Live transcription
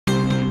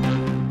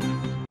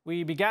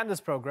We began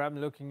this program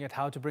looking at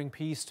how to bring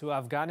peace to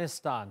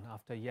Afghanistan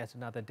after yet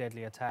another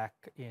deadly attack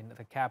in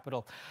the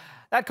capital.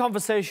 That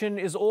conversation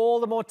is all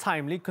the more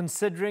timely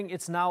considering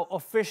it's now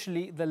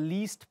officially the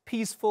least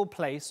peaceful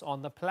place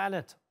on the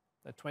planet.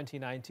 The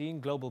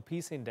 2019 Global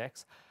Peace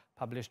Index,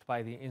 published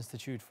by the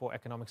Institute for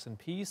Economics and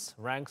Peace,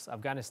 ranks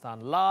Afghanistan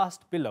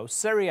last below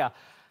Syria.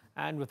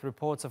 And with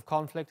reports of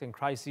conflict and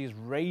crises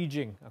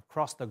raging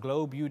across the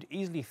globe, you'd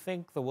easily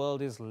think the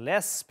world is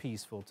less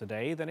peaceful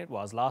today than it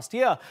was last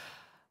year.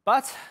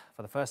 But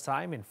for the first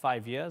time in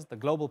 5 years, the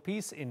Global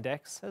Peace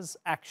Index has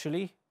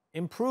actually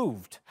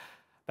improved.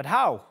 But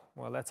how?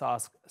 Well, let's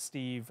ask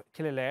Steve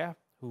Killelea,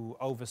 who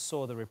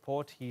oversaw the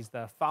report. He's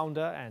the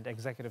founder and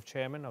executive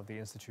chairman of the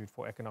Institute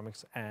for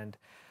Economics and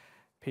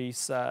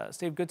Peace.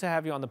 Steve, good to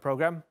have you on the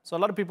program. So a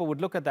lot of people would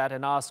look at that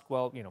and ask,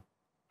 well,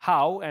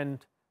 how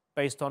and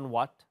based on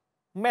what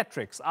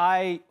metrics?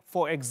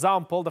 For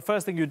example, the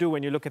first thing you do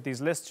when you look at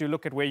these lists, you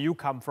look at where you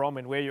come from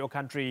and where your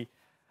country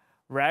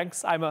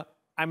ranks.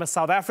 I'm a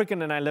South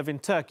African and I live in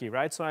Turkey,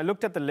 right? So I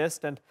looked at the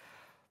list and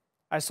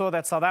I saw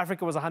that South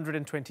Africa was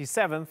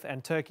 127th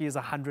and Turkey is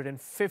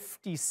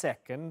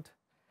 152nd.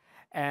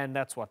 And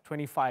that's what,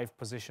 25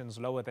 positions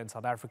lower than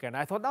South Africa. And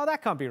I thought, no,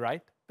 that can't be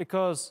right,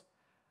 because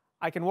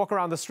I can walk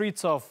around the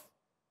streets of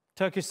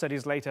Turkish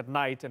cities late at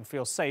night and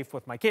feel safe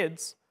with my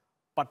kids,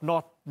 but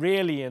not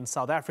really in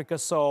South Africa.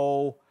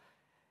 So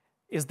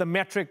is the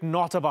metric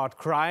not about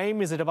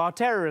crime? Is it about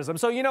terrorism?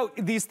 So,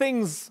 these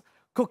things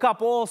cook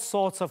up all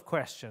sorts of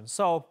questions.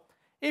 So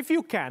if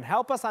you can,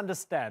 help us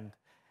understand,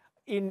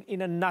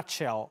 in a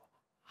nutshell,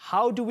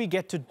 how do we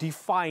get to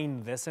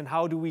define this and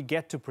how do we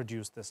get to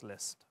produce this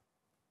list?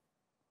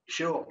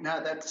 Sure.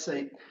 No, that's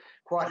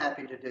quite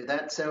happy to do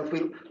that. So if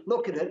we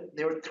look at it,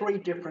 there are 3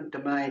 different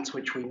domains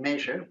which we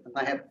measure, and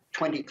they have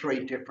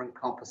 23 different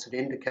composite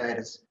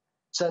indicators.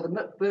 So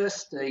the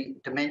first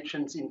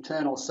dimension's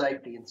internal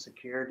safety and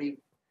security.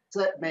 So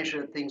that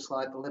measures things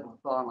like the level of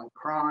violent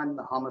crime,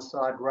 the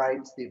homicide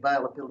rates, the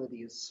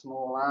availability of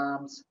small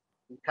arms,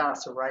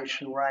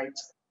 incarceration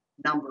rates,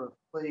 number of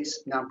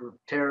police, number of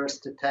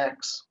terrorist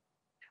attacks,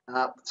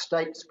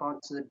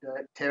 state-sponsored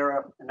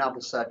terror, and other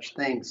such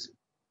things.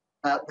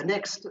 The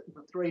next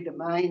 3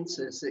 domains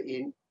is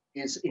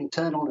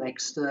internal and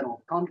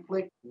external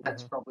conflict, and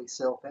that's probably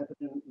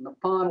self-evident. And the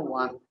final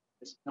one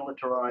is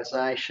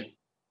militarisation.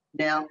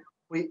 Now,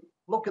 we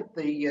look at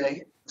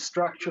the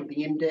structure of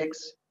the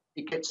index.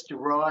 It gets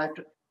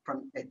derived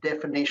from a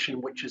definition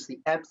which is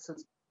the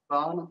absence of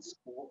violence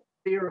or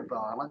fear of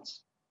violence.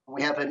 And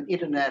we have an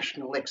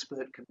international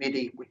expert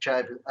committee which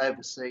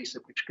oversees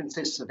it, which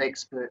consists of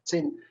experts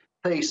in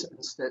peace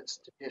and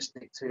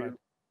statistics who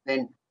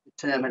then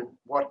determine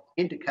what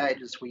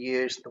indicators we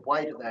use, the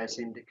weight of those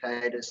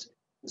indicators.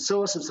 The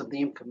sources of the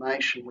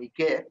information we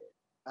get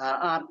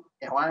aren't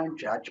our own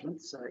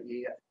judgments.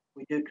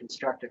 We do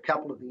construct a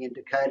couple of the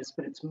indicators,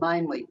 but it's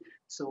mainly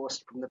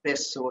sourced from the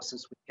best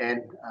sources we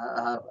can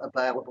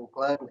available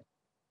globally.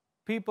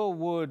 People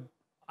would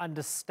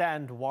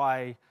understand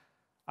why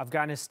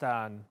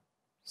Afghanistan,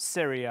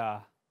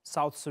 Syria,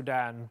 South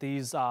Sudan,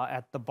 these are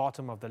at the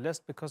bottom of the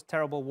list because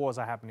terrible wars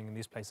are happening in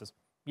these places.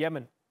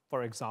 Yemen,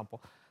 for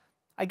example.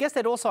 I guess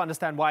they'd also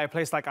understand why a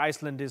place like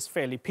Iceland is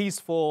fairly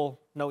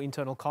peaceful, no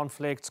internal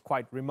conflicts,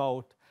 quite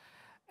remote,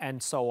 and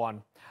so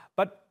on.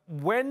 But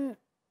when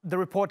the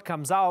report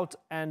comes out,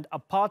 and a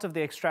part of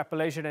the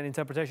extrapolation and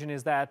interpretation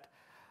is that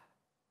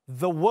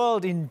the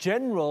world in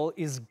general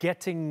is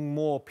getting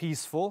more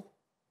peaceful.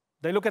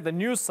 They look at the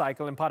news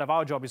cycle, and part of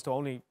our job is to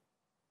only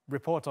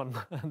report on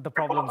the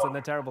problems and the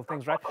terrible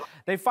things, right?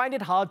 They find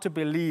it hard to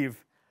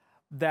believe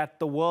that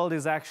the world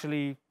is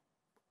actually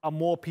a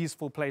more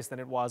peaceful place than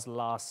it was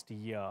last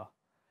year.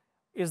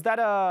 Is that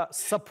a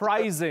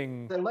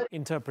surprising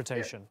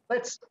interpretation?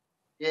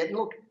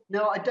 Look,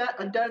 no, I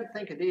don't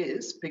think it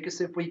is,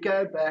 because if we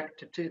go back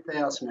to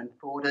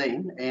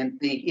 2014, and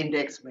the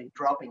index has been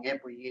dropping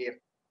every year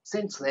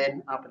since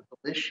then up until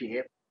this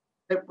year,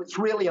 it was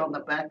really on the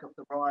back of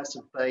the rise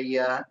of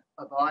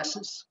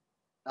ISIS,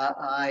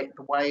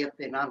 the way it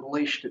then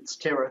unleashed its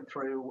terror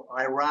through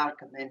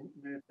Iraq and then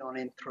moved on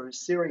in through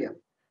Syria. And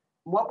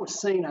what we've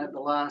seen over the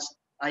last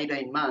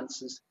 18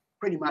 months is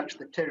pretty much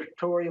the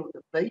territorial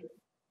defeat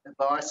of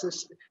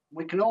ISIS.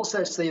 We can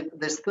also see that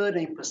there's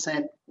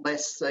 13%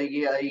 less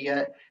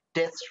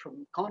deaths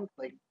from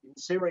conflict in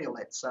Syria,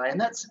 let's say, and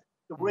that's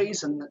the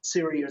reason that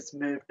Syria has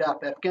moved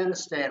up.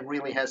 Afghanistan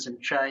really hasn't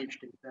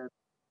changed in terms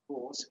of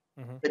wars,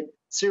 but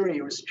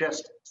Syria is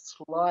just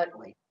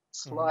slightly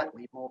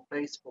more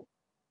peaceful.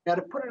 Now,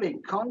 to put it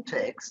in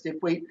context, if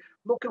we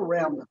look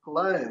around the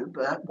globe,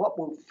 what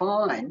we'll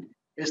find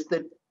is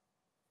that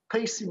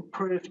peace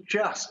improved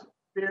just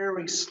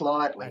very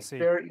slightly,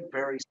 very,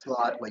 very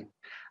slightly.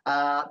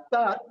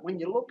 But when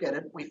you look at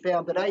it, we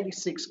found that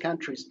 86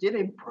 countries did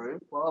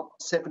improve while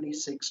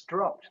 76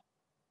 dropped.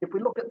 If we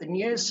look at the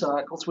news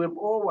cycles, we've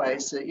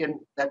always, and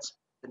that's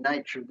the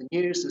nature of the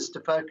news, is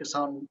to focus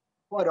on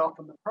quite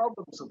often the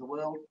problems of the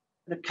world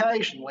and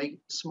occasionally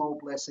small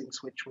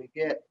blessings which we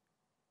get.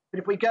 But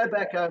if we go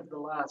back over the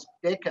last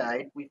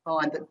decade, we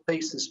find that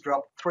peace has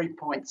dropped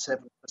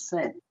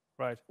 3.7%.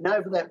 Right. And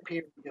over that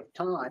period of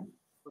time,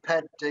 we've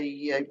had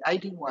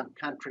 81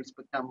 countries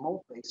become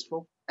more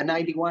peaceful and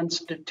 81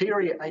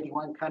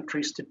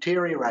 countries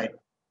deteriorate.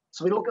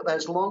 So we look at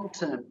those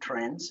long-term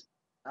trends.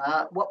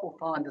 What we'll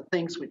find, the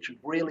things which have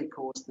really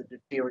caused the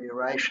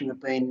deterioration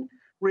have been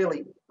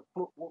really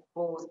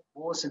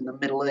wars in the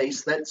Middle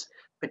East. That's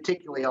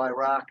particularly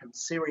Iraq and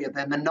Syria.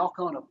 Then the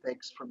knock-on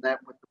effects from that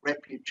with the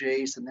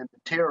refugees and then the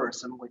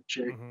terrorism, which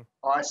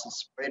ISIS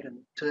spread and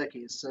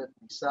Turkey has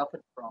certainly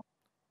suffered from.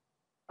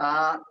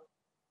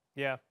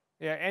 Yeah.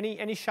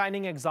 Any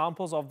shining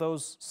examples of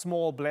those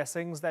small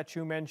blessings that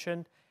you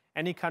mentioned?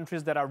 Any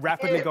countries that are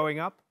rapidly going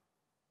up?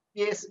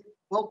 Yes.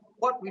 Well,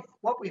 what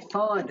we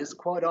find is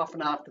quite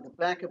often after the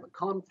back of a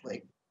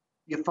conflict,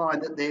 you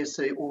find that there's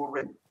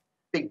already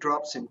big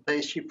drops in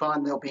peace. You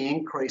find there'll be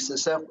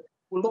increases. So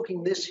we're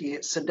looking this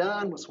year.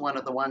 Sudan was one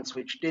of the ones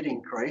which did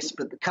increase,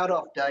 but the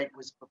cutoff date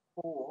was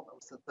before. It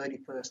was the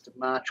 31st of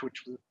March,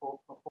 which was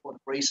before the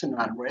recent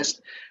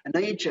unrest. And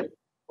Egypt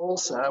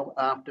also,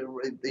 after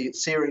the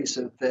series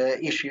of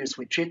issues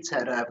which it's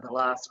had over the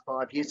last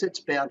 5 years, it's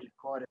bounded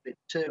quite a bit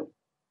too.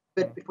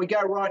 But if we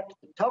go right to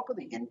the top of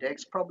the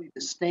index, probably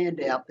the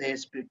standout there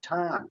is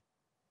Bhutan.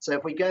 So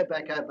if we go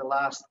back over the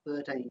last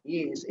 13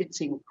 years,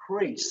 it's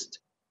increased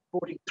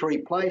 43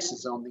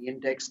 places on the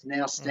index to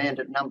now stand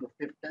at number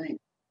 15.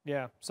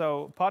 Yeah,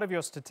 so part of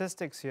your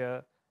statistics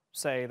here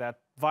say that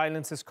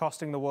violence is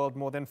costing the world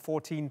more than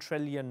 $14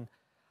 trillion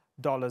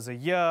a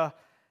year,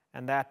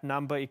 and that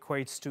number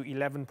equates to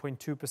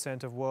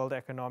 11.2% of world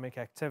economic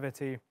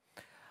activity.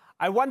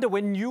 I wonder,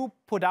 when you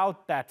put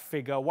out that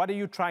figure, what are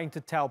you trying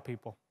to tell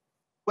people?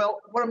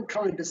 Well, what I'm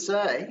trying to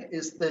say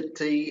is that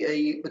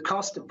the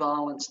cost of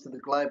violence to the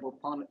global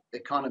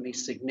economy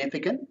is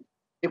significant.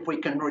 If we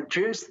can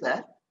reduce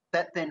that,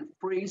 that then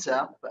frees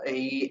up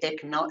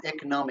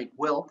economic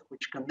wealth,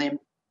 which can then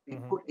be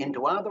put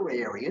into other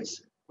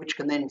areas, which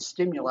can then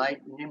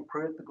stimulate and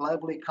improve the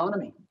global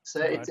economy.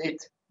 So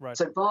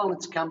so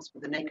violence comes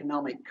with an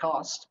economic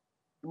cost.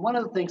 And one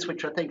of the things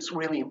which I think is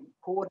really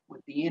important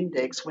with the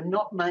index, we're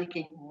not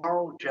making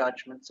moral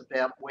judgments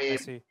about where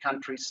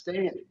countries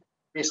stand.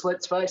 Yes,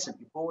 let's face it,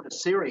 you border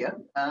Syria,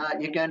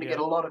 you're going to get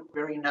a lot of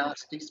very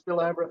nasty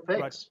spillover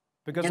effects. Right.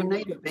 Because you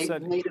need a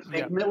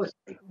big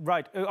military.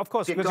 Right, of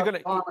course. Because you're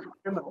going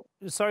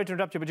to, sorry to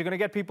interrupt you, but you're going to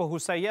get people who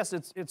say, yes,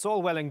 it's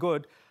all well and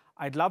good.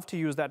 I'd love to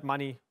use that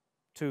money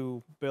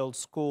to build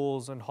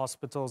schools and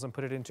hospitals and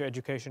put it into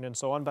education and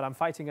so on, but I'm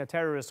fighting a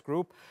terrorist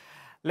group.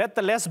 Let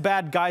the less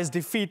bad guys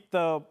defeat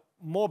the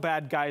more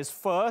bad guys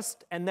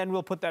first, and then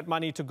we'll put that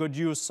money to good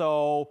use.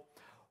 So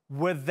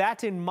with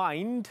that in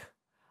mind,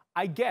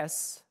 I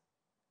guess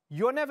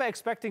you're never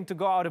expecting to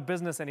go out of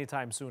business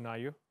anytime soon, are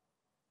you?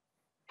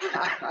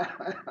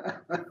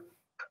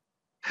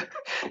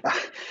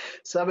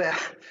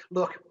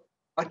 Look,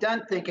 I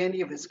don't think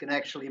any of us can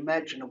actually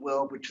imagine a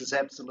world which is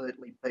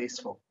absolutely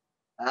peaceful.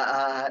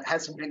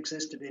 Hasn't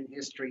existed in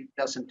history,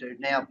 doesn't do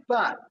now.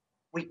 But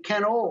we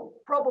can all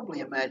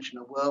probably imagine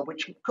a world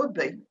which could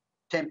be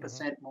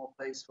 10% more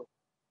peaceful.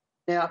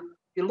 Now, if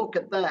you look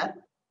at that,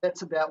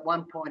 that's about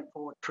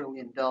 $1.4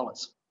 trillion.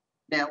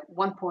 Now,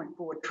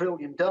 $1.4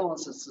 trillion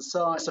is the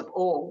size of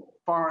all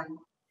foreign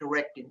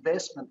direct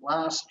investment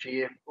last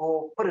year,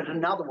 or put it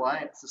another way,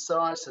 it's the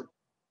size of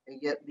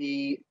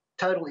the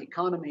total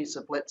economies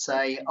of, let's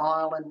say,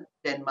 Ireland,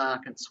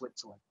 Denmark and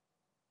Switzerland.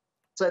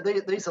 So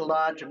these are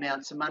large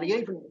amounts of money.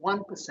 Even 1%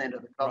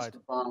 of the cost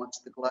of violence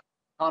to the global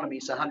economy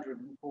is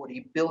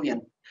 $140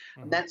 billion,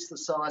 and that's the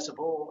size of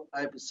all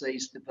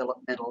overseas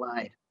developmental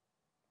aid.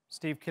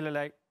 Steve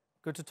Killelea,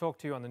 good to talk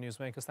to you on the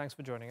Newsmakers. Thanks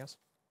for joining us.